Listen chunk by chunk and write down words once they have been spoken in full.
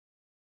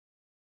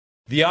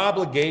The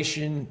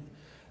obligation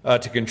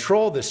to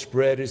control the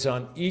spread is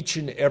on each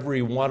and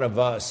every one of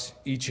us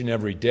each and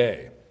every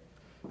day.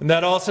 And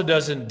that also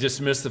doesn't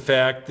dismiss the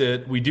fact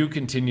that we do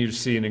continue to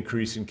see an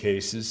increase in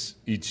cases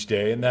each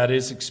day, and that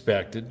is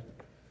expected.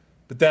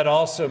 But that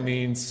also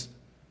means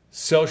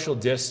social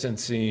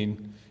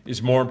distancing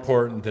is more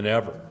important than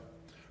ever.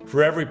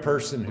 For every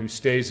person who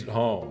stays at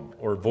home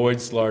or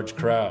avoids large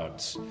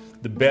crowds,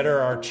 the better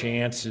our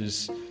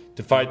chances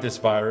to fight this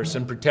virus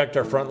and protect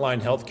our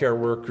frontline healthcare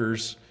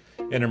workers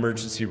and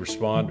emergency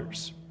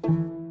responders.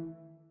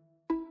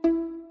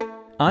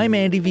 I'm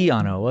Andy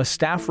Viano, a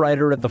staff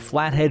writer at the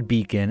Flathead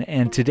Beacon,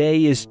 and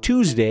today is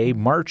Tuesday,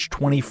 March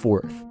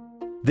 24th.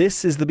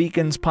 This is the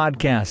Beacon's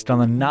podcast on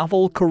the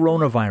novel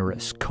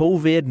coronavirus,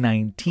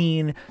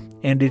 COVID-19,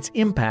 and its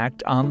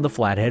impact on the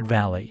Flathead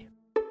Valley.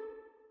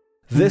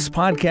 This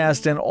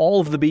podcast and all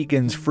of the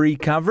Beacon's free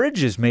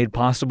coverage is made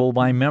possible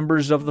by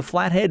members of the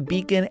Flathead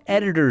Beacon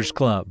Editors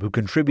Club, who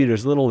contribute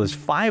as little as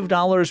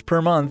 $5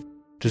 per month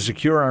to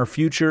secure our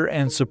future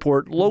and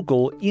support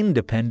local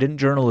independent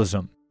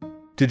journalism.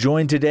 To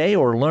join today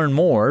or learn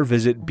more,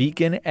 visit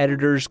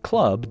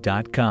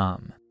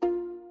beaconeditorsclub.com.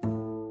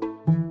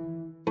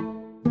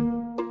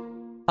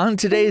 On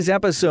today's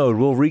episode,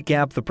 we'll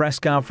recap the press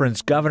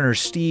conference Governor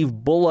Steve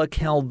Bullock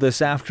held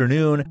this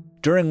afternoon,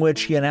 during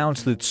which he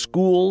announced that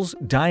schools,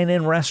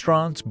 dine-in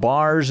restaurants,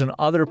 bars, and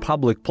other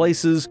public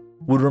places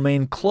would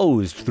remain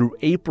closed through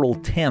April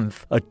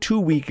 10th, a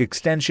 2-week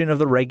extension of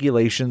the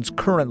regulations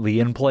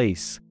currently in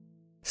place.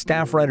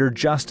 Staff writer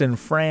Justin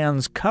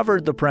Franz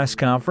covered the press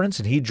conference,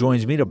 and he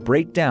joins me to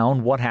break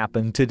down what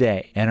happened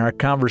today. And our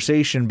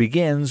conversation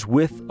begins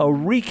with a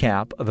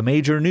recap of the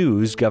major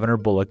news Governor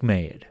Bullock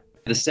made.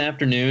 This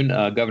afternoon,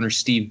 Governor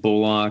Steve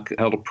Bullock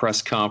held a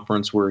press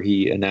conference where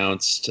he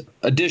announced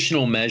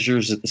additional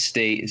measures that the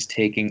state is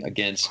taking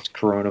against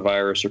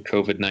coronavirus or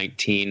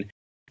COVID-19.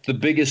 The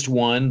biggest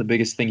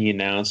thing he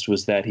announced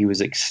was that he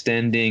was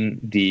extending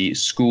the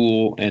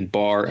school and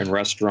bar and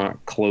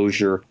restaurant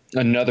closure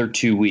another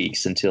 2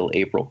 weeks until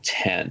April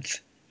 10th.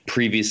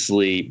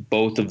 Previously,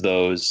 both of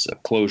those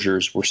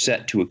closures were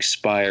set to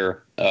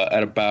expire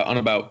on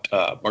about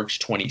March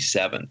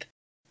 27th,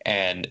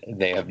 and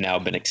they have now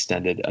been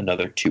extended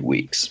another 2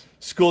 weeks.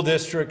 School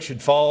districts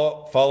should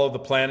follow the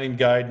planning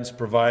guidance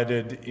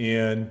provided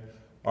in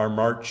our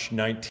March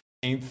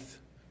 19th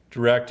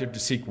directive to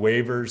seek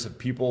waivers of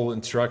pupil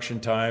instruction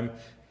time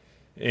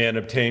and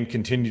obtain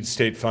continued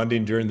state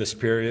funding during this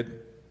period.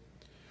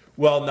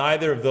 Well,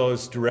 neither of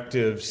those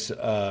directives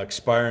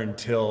expire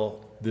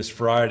until this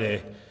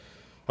Friday.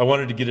 I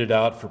wanted to get it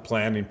out for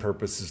planning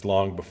purposes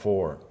long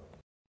before.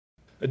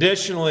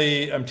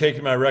 Additionally, I'm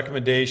taking my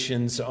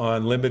recommendations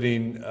on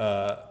limiting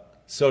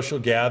social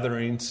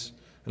gatherings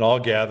and all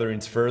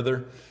gatherings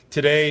further.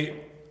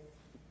 Today,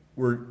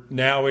 we're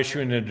now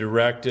issuing a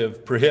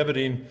directive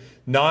prohibiting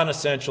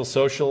non-essential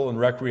social and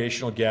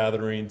recreational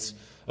gatherings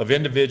of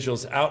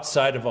individuals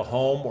outside of a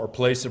home or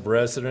place of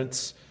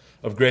residence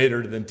of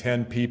greater than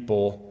 10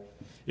 people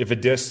if a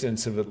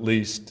distance of at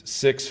least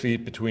 6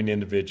 feet between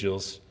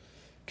individuals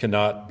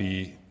cannot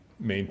be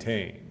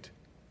maintained.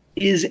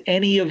 Is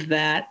any of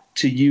that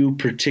to you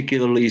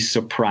particularly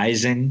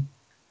surprising?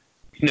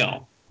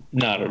 No,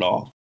 not at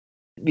all.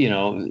 You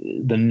know,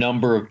 the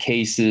number of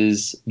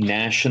cases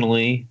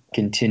nationally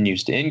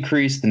continues to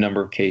increase. The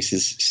number of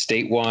cases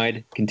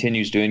statewide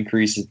continues to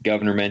increase, as the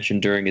governor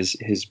mentioned during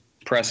his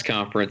press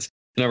conference.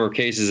 The number of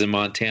cases in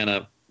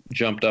Montana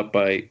jumped up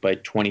by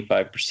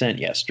 25%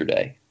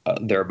 yesterday,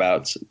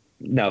 thereabouts.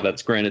 Now,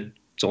 that's granted,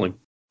 it's only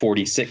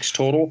 46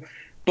 total,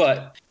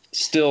 but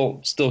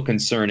still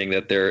concerning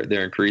that they're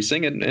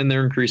increasing, and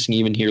they're increasing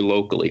even here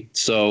locally.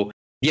 So,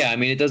 yeah, I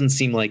mean, it doesn't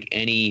seem like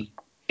any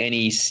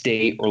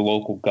state or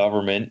local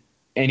government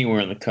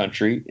anywhere in the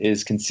country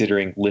is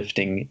considering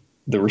lifting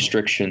the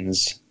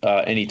restrictions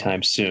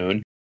anytime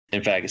soon.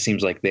 In fact, it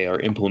seems like they are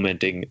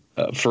implementing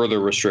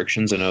further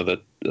restrictions. I know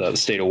that the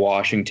state of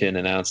Washington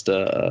announced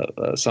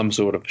some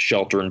sort of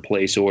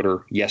shelter-in-place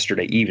order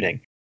yesterday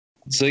evening.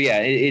 So,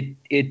 yeah,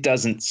 it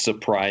doesn't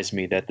surprise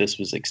me that this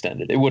was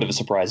extended. It would have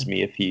surprised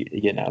me if he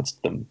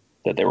announced them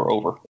that they were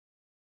over.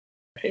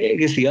 I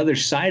guess the other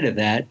side of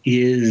that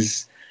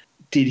is,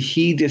 did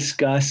he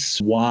discuss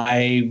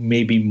why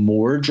maybe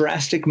more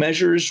drastic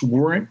measures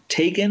weren't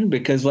taken?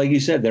 Because like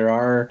you said, there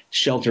are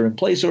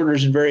shelter-in-place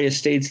orders in various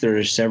states. There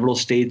are several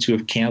states who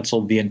have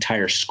canceled the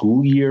entire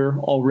school year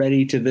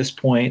already to this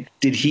point.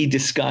 Did he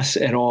discuss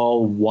at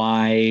all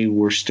why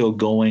we're still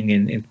going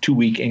in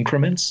 2-week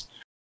increments?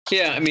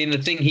 Yeah, I mean, the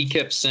thing he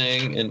kept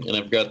saying, and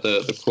I've got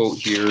the quote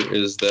here,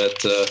 is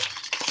that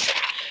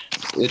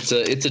it's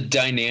a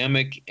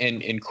dynamic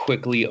and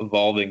quickly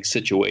evolving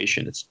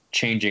situation. It's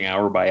changing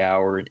hour by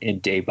hour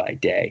and day by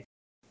day.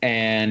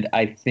 And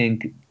I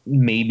think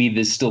maybe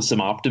there's still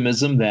some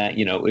optimism that,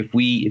 you know, if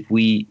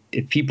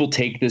people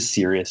take this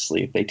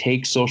seriously, if they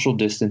take social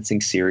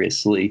distancing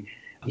seriously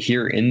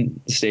here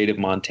in the state of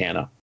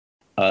Montana,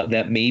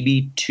 that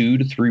maybe 2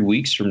 to 3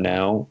 weeks from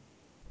now,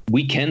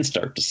 we can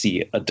start to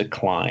see a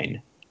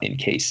decline in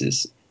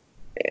cases.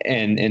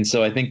 And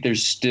so I think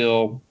there's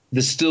still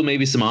there's still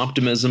maybe some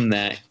optimism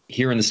that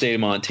here in the state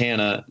of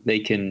Montana, they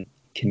can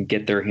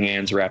get their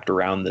hands wrapped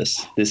around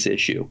this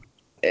issue.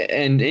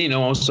 And,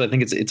 also I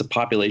think it's a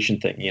population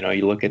thing.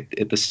 You look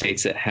at the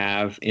states that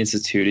have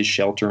instituted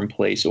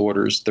shelter-in-place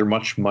orders, they're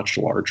much, much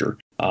larger,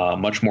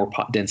 much more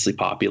densely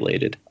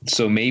populated.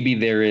 So maybe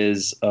there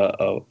is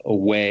a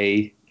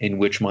way in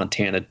which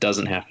Montana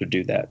doesn't have to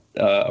do that.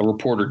 A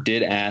reporter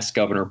did ask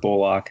Governor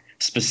Bullock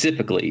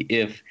specifically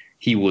if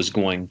he was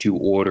going to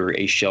order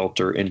a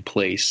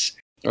shelter-in-place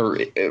or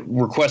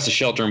request a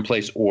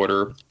shelter-in-place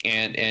order,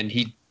 and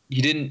he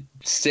didn't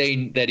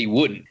say that he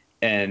wouldn't.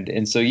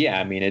 And so, yeah,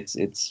 I mean,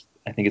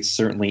 I think it's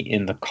certainly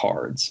in the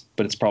cards,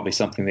 but it's probably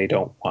something they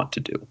don't want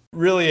to do.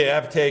 Really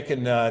have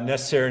taken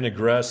necessary and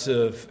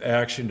aggressive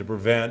action to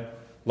prevent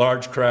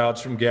large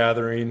crowds from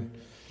gathering,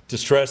 to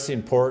stress the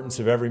importance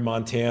of every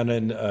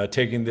Montanan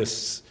taking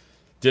this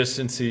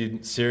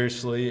distancing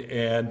seriously.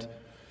 And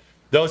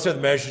those are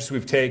the measures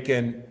we've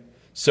taken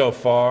so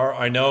far.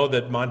 I know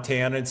that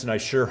Montanans, and I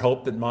sure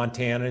hope that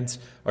Montanans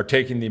are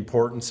taking the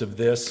importance of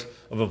this,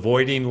 of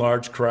avoiding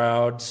large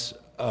crowds,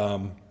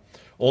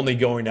 only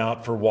going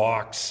out for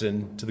walks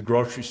and to the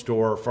grocery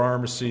store or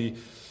pharmacy.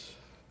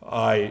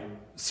 I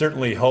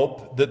certainly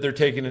hope that they're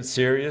taking it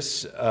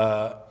serious.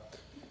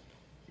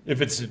 If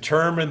it's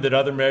determined that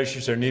other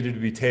measures are needed to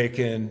be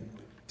taken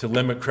to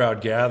limit crowd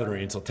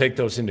gatherings, I'll take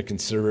those into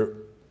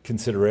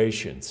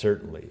consideration,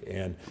 certainly.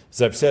 And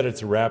as I've said,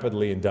 it's a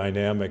rapidly and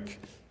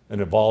dynamic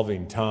and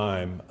evolving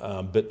time.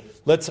 But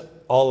let's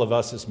all of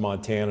us as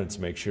Montanans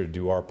make sure to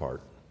do our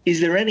part. Is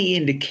there any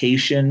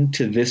indication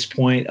to this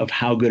point of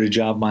how good a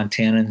job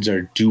Montanans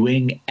are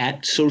doing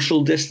at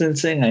social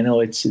distancing? I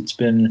know it's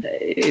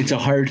a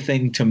hard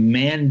thing to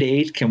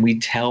mandate. Can we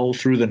tell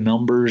through the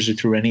numbers or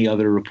through any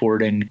other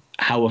reporting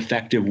how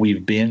effective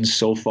we've been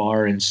so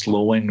far in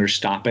slowing or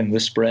stopping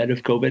the spread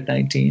of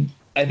COVID-19?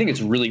 I think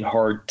it's really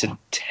hard to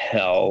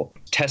tell.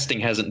 Testing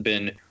hasn't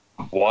been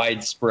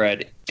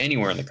widespread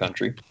anywhere in the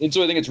country. And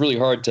so I think it's really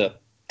hard to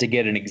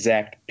get an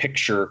exact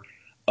picture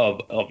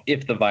of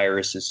if the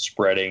virus is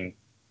spreading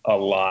a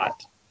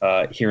lot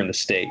here in the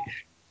state.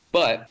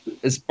 But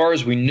as far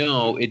as we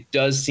know, it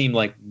does seem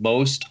like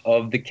most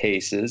of the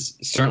cases,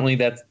 certainly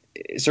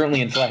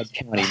in Flathead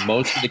County,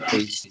 most of the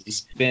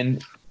cases have been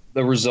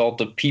the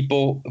result of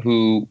people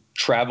who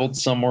traveled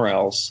somewhere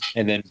else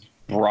and then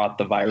brought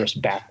the virus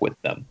back with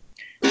them.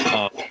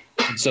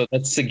 So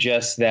that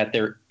suggests that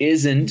there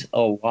isn't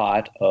a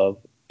lot of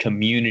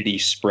community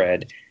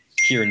spread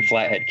here in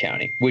Flathead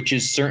County, which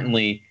is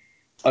certainly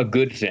a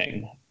good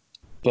thing.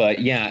 But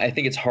yeah, I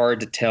think it's hard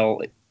to tell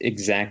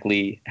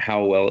exactly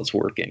how well it's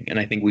working. And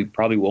I think we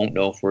probably won't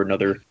know for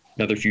another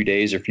few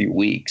days or few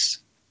weeks.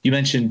 You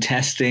mentioned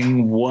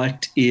testing.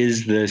 What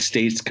is the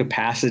state's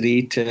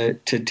capacity to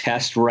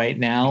test right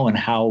now, and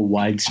how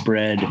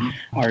widespread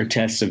are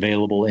tests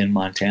available in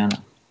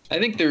Montana? I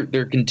think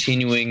they're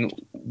continuing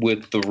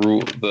with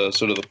the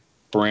sort of the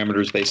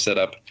parameters they set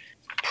up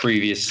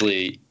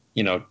previously,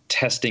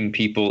 testing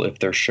people if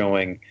they're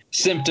showing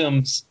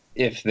symptoms,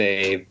 if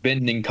they've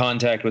been in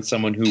contact with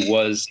someone who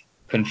was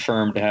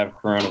confirmed to have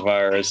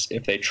coronavirus,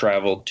 if they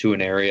traveled to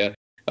an area.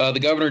 The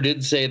governor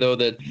did say, though,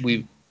 that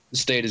the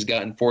state has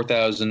gotten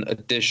 4,000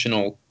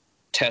 additional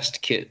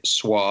test kit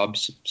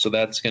swabs. So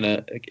that's going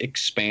to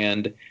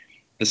expand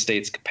the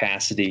state's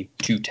capacity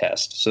to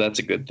test. So that's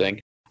a good thing.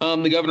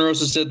 The governor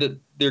also said that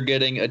they're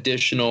getting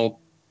additional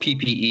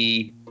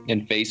PPE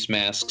and face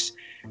masks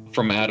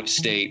from out of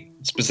state,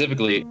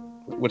 specifically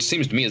what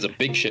seems to me is a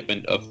big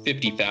shipment of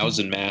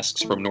 50,000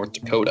 masks from North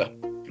Dakota.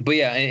 But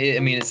yeah,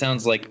 it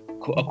sounds like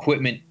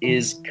equipment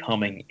is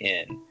coming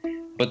in,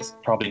 but it's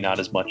probably not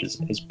as much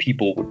as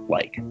people would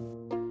like.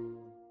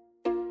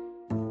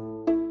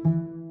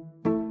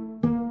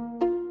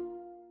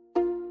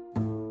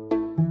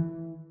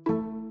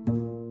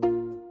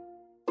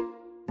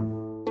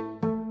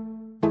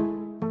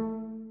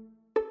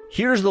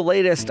 Here's the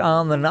latest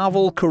on the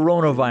novel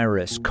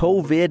coronavirus,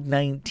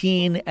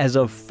 COVID-19, as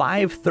of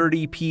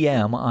 5:30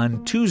 p.m.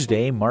 on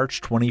Tuesday,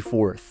 March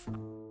 24th.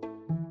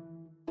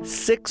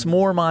 6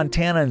 more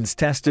Montanans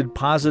tested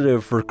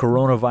positive for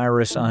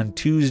coronavirus on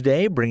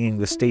Tuesday, bringing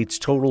the state's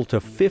total to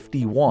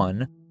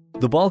 51.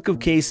 The bulk of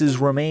cases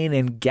remain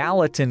in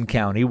Gallatin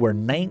County, where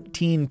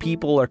 19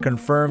 people are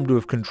confirmed to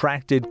have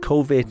contracted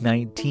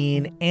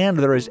COVID-19, and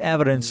there is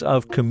evidence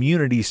of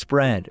community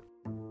spread.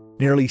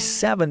 Nearly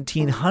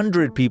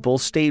 1,700 people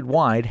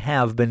statewide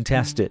have been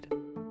tested.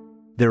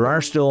 There are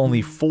still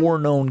only 4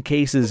 known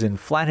cases in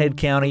Flathead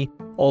County,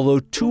 although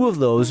 2 of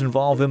those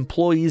involve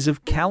employees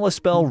of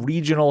Kalispell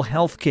Regional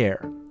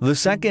Healthcare. The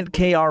second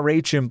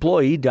KRH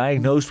employee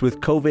diagnosed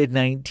with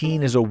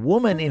COVID-19 is a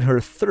woman in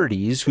her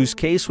 30s whose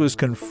case was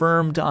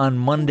confirmed on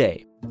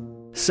Monday.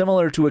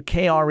 Similar to a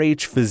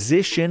KRH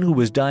physician who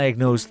was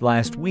diagnosed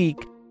last week,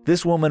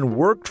 this woman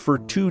worked for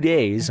 2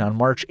 days on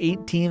March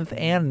 18th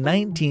and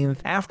 19th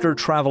after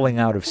traveling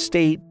out of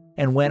state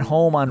and went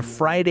home on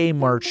Friday,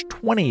 March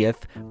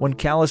 20th, when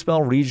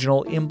Kalispell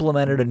Regional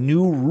implemented a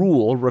new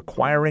rule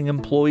requiring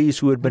employees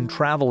who had been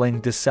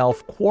traveling to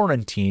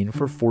self-quarantine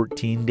for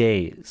 14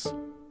 days.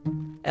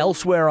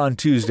 Elsewhere on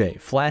Tuesday,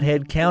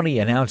 Flathead County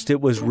announced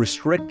it was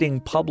restricting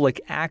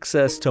public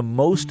access to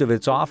most of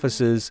its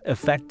offices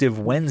effective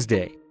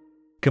Wednesday.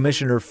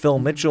 Commissioner Phil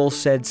Mitchell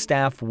said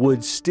staff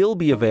would still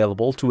be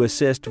available to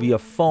assist via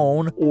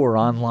phone or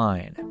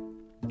online.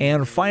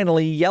 And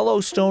finally,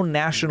 Yellowstone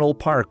National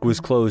Park was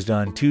closed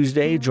on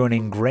Tuesday,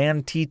 joining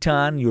Grand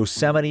Teton,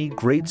 Yosemite,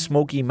 Great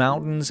Smoky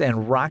Mountains,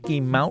 and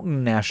Rocky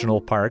Mountain National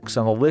Parks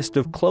on the list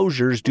of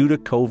closures due to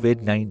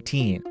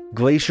COVID-19.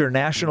 Glacier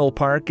National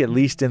Park, at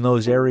least in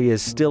those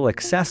areas still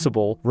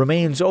accessible,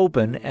 remains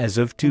open as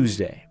of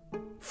Tuesday.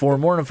 For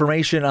more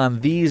information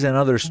on these and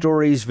other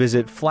stories,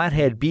 visit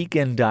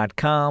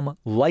flatheadbeacon.com,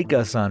 like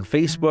us on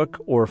Facebook,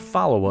 or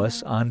follow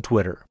us on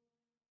Twitter.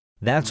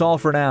 That's all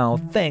for now.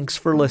 Thanks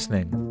for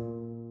listening.